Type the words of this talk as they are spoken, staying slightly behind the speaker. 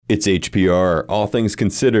It's HPR, All Things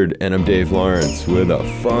Considered, and I'm Dave Lawrence with a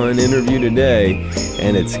fun interview today,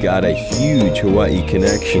 and it's got a huge Hawaii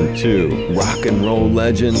connection too. Rock and roll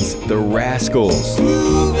legends, the Rascals.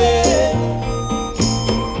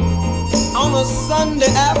 On a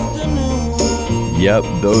Sunday afternoon. Yep,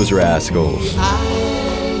 those Rascals.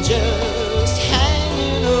 I'm just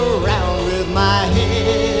hanging around with my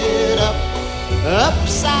head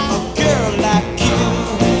upside girl like you.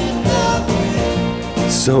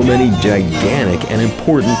 So many gigantic and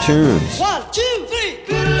important tunes. 1, 2, 3.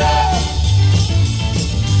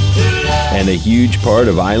 And a huge part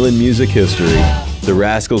of island music history. The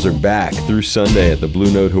Rascals are back through Sunday at the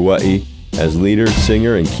Blue Note Hawaii as leader,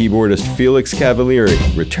 singer, and keyboardist Felix Cavaliere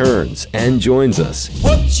returns and joins us.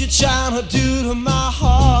 What you trying to do to my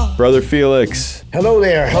heart? Brother Felix. Hello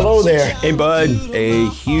there. Hey, bud. A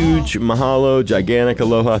huge mahalo, gigantic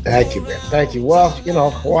aloha. Thank you, man. Thank you. Well,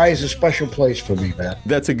 Hawaii is a special place for me, man.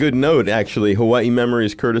 That's a good note, actually. Hawaii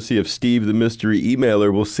Memories, courtesy of Steve, the mystery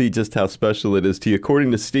emailer. We'll see just how special it is to you.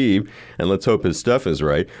 According to Steve, and let's hope his stuff is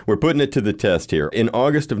right, we're putting it to the test here. In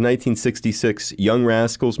August of 1966, Young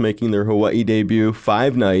Rascals making their Hawaii debut,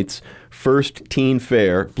 5 nights, first teen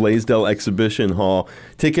fair, Blaisdell Exhibition Hall.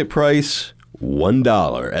 Ticket price,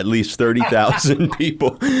 $1. At least 30,000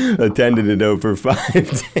 people attended it over 5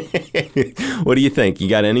 days. What do you think? You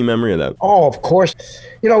got any memory of that? Oh, of course.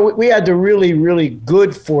 We had the really, really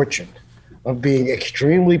good fortune of being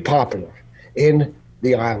extremely popular in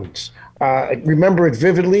the islands. I remember it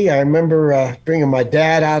vividly. I remember bringing my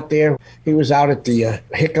dad out there. He was out at the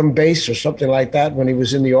Hickam base or something like that when he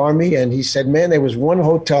was in the Army. And he said, man, there was one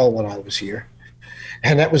hotel when I was here.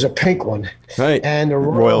 And that was a pink one. Right. And the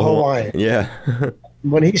Royal Hawaiian. Yeah.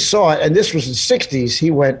 When he saw it, and this was the 60s, he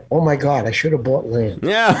went, oh, my God, I should have bought land.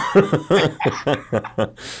 Yeah.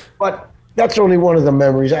 But that's only one of the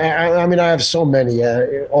memories. I mean, I have so many.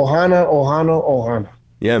 Ohana.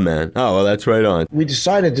 Yeah, man. Oh, well, that's right on. We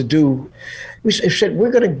decided we said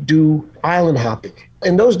we're going to do island hopping.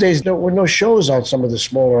 In those days, there were no shows on some of the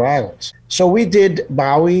smaller islands. So we did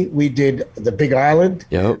Maui, we did the Big Island.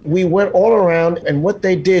 Yep. We went all around, and what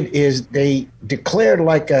they did is they declared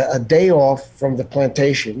like a day off from the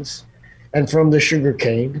plantations and from the sugar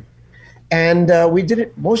cane. And we did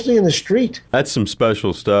it mostly in the street. That's some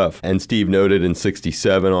special stuff. And Steve noted in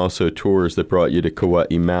 67 also tours that brought you to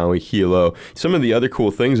Kauai, Maui, Hilo. Some of the other cool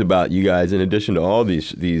things about you guys, in addition to all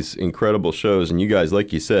these incredible shows, and you guys,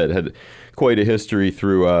 like you said, had quite a history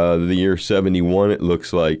through the year 71, it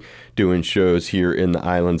looks like, doing shows here in the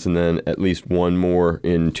islands, and then at least one more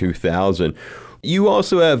in 2000. You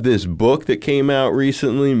also have this book that came out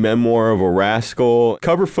recently, Memoir of a Rascal,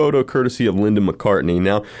 cover photo courtesy of Linda McCartney.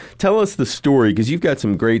 Now, tell us the story, because you've got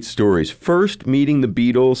some great stories. First, meeting the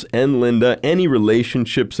Beatles and Linda, any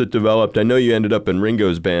relationships that developed. I know you ended up in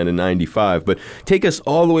Ringo's band in 95, but take us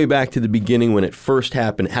all the way back to the beginning when it first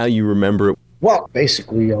happened, how you remember it. Well,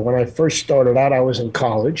 basically, when I first started out, I was in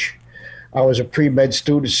college. I was a pre-med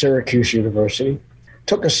student at Syracuse University.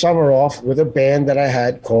 Took a summer off with a band that I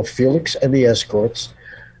had called Felix and the Escorts.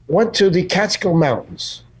 Went to the Catskill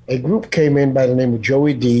Mountains. A group came in by the name of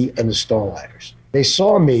Joey D and the Starlighters. They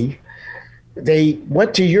saw me. They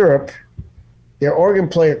went to Europe. Their organ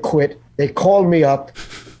player quit. They called me up.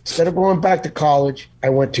 Instead of going back to college, I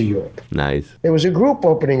went to Europe. Nice. There was a group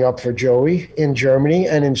opening up for Joey in Germany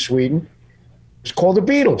and in Sweden. It was called the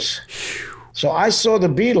Beatles. So I saw the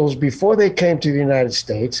Beatles before they came to the United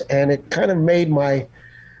States, and it kind of made my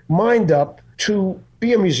mind up to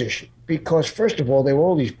be a musician. Because first of all, there were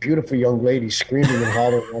all these beautiful young ladies screaming and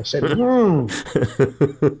hollering. I said,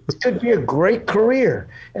 this could be a great career.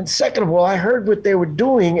 And second of all, I heard what they were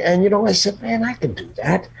doing, and I said, man, I can do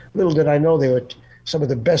that. Little did I know they were some of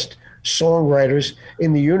the best songwriters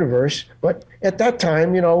in the universe. But at that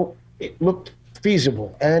time, it looked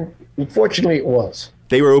feasible, and unfortunately it was.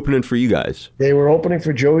 They were opening for you guys. They were opening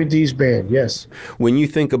for Joey D's band, yes. When you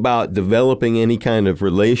think about developing any kind of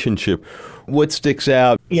relationship, what sticks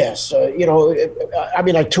out? Yes,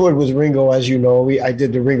 I toured with Ringo, as you know. I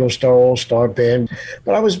did the Ringo Starr All-Star Band,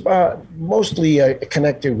 but I was mostly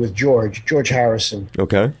connected with George Harrison.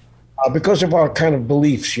 Okay. Because of our kind of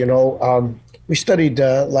beliefs, we studied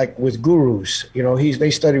like with gurus.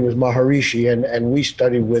 They studied with Maharishi, and we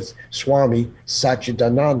studied with Swami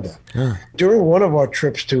Satchidananda. During one of our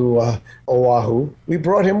trips to Oahu, we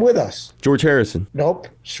brought him with us. George Harrison? Nope.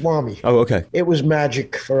 Swami. Oh, okay. It was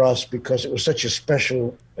magic for us because it was such a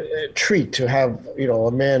special treat to have,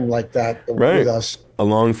 a man like that Right. with us.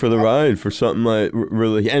 Along for the ride for something like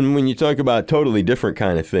really. And when you talk about totally different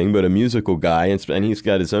kind of thing, but a musical guy, and he's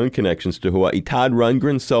got his own connections to Hawaii. Todd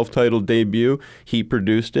Rundgren's self-titled debut, he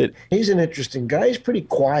produced it. He's an interesting guy. He's pretty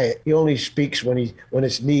quiet. He only speaks when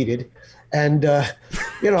it's needed. And,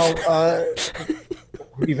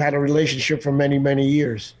 we've had a relationship for many, many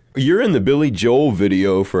years. You're in the Billy Joel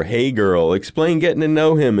video for Hey Girl. Explain getting to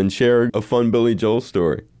know him and share a fun Billy Joel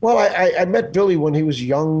story. Well, I met Billy when he was a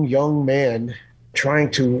young man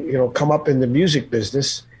trying to, come up in the music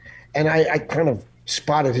business. And I kind of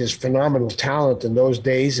spotted his phenomenal talent in those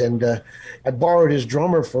days. And I borrowed his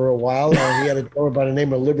drummer for a while. He had a drummer by the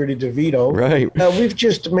name of Liberty DeVito. Right. We've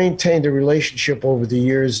just maintained a relationship over the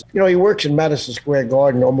years. He works in Madison Square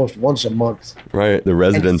Garden almost once a month. Right, the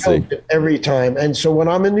residency. Every time. And so when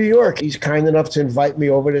I'm in New York, he's kind enough to invite me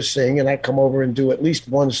over to sing, and I come over and do at least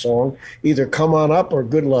one song, either Come On Up or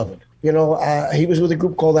Good Lovin'. He was with a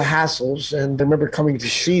group called the Rascals, and I remember coming to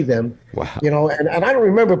see them. Wow. And I don't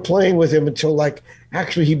remember playing with him until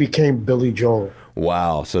actually he became Billy Joel.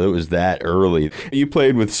 Wow, so it was that early. You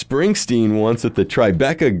played with Springsteen once at the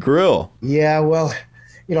Tribeca Grill. Yeah, well,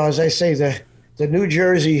 as I say, the New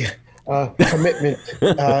Jersey commitment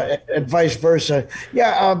and vice versa.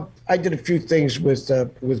 Yeah, I did a few things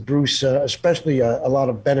with Bruce, especially a lot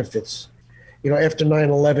of benefits. After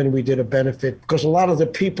 9/11, we did a benefit because a lot of the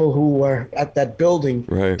people who were at that building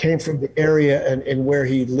came from the area and where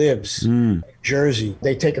he lives, Jersey.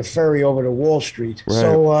 They take a ferry over to Wall Street. Right.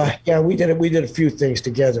 So we did a few things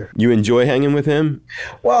together. You enjoy hanging with him?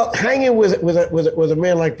 Well, hanging with a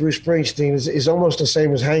man like Bruce Springsteen is almost the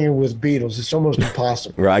same as hanging with Beatles. It's almost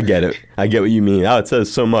impossible. Right, I get it. I get what you mean. Oh, it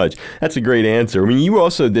says so much. That's a great answer. I mean, you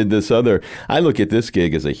also did this other. I look at this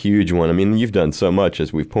gig as a huge one. I mean, you've done so much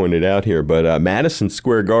as we've pointed out here, but Madison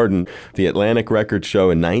Square Garden, the Atlantic Records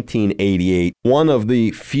Show in 1988. One of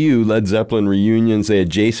the few Led Zeppelin reunions. They had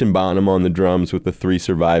Jason Bonham on the drums with the three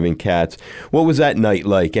surviving cats. What was that night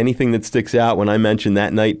like? Anything that sticks out when I mention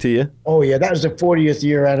that night to you? Oh, yeah. That was the 40th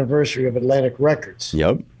year anniversary of Atlantic Records.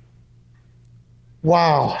 Yep.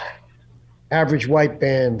 Wow. Average White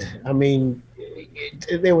Band. I mean,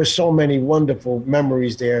 there were so many wonderful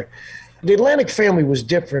memories there. The Atlantic family was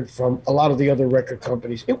different from a lot of the other record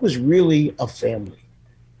companies. It was really a family.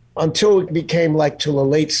 Until it became till the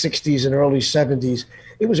late 60s and early 70s,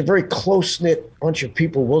 it was a very close-knit bunch of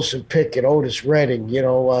people. Wilson Pickett, Otis Redding,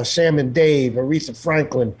 Sam and Dave, Aretha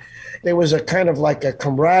Franklin. There was a kind of a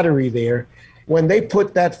camaraderie there. When they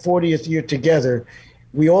put that 40th year together,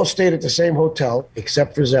 we all stayed at the same hotel,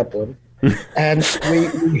 except for Zeppelin. And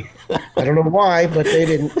we I don't know why, but they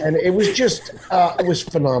didn't. And it was just, it was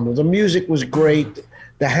phenomenal. The music was great.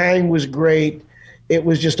 The hang was great. It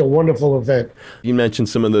was just a wonderful event. You mentioned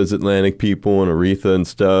some of those Atlantic people and Aretha and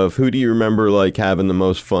stuff. Who do you remember having the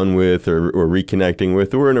most fun with or reconnecting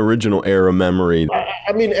with, or an original era memory?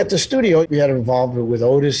 I mean, at the studio, we had an involvement with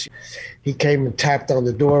Otis. He came and tapped on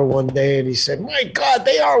the door one day and he said, "My God,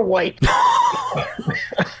 they are white."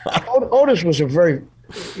 Otis was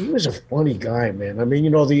he was a funny guy, man. I mean,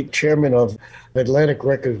 the chairman of Atlantic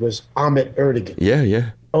Records was Ahmet Ertegun.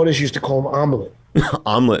 Yeah. Otis used to call him Omelet.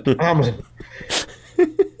 Omelet.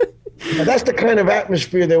 Now, that's the kind of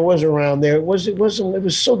atmosphere there was around there. It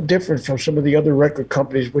was so different from some of the other record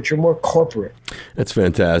companies, which are more corporate. That's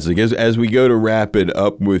fantastic. As we go to wrap it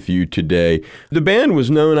up with you today, the band was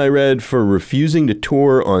known, I read, for refusing to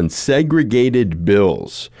tour on segregated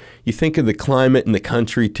bills. You think of the climate in the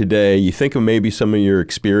country today, you think of maybe some of your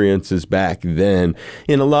experiences back then.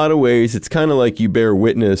 In a lot of ways, it's kind of like you bear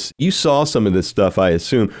witness. You saw some of this stuff, I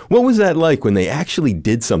assume. What was that like when they actually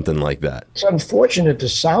did something like that? It's unfortunate. The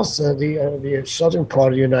South, the southern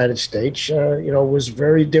part of the United States, was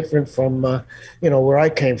very different from, where I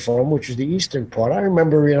came from, which is the eastern part. I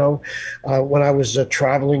remember, when I was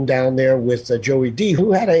traveling down there with Joey D,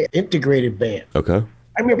 who had an integrated band. Okay.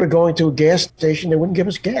 I remember going to a gas station, they wouldn't give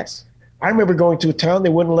us gas. I remember going to a town, they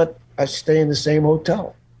wouldn't let us stay in the same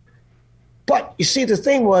hotel. But you see, the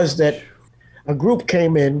thing was that a group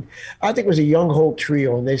came in, I think it was a Young Hope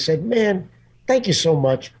trio, and they said, "Man, thank you so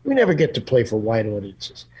much. We never get to play for white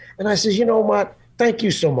audiences." And I said, "You know what? Thank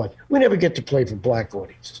you so much. We never get to play for black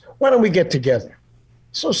audiences. Why don't we get together?"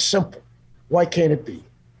 So simple. Why can't it be?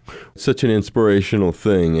 Such an inspirational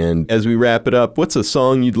thing. And as we wrap it up, what's a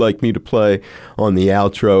song you'd like me to play on the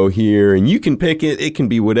outro here? And you can pick it. It can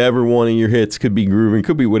be whatever one of your hits. Could be grooving.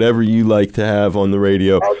 Could be whatever you like to have on the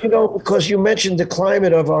radio. Well, because you mentioned the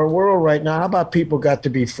climate of our world right now, how about People Got to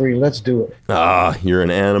Be Free? Let's do it. Ah, you're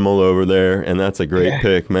an animal over there. And that's a great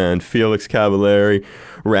pick, man. Felix Cavaliere,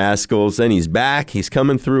 Rascals, and he's back. He's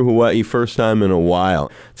coming through Hawaii first time in a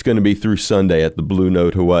while. It's going to be through Sunday at the Blue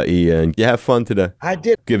Note Hawaii, and you have fun today. I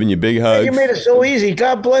did. Giving you big hugs. You made it so easy.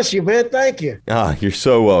 God bless you, man. Thank you. You're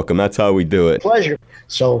so welcome. That's how we do it. Pleasure.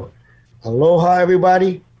 So, aloha,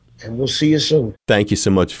 everybody, and we'll see you soon. Thank you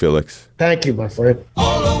so much, Felix. Thank you, my friend.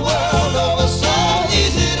 All the world over,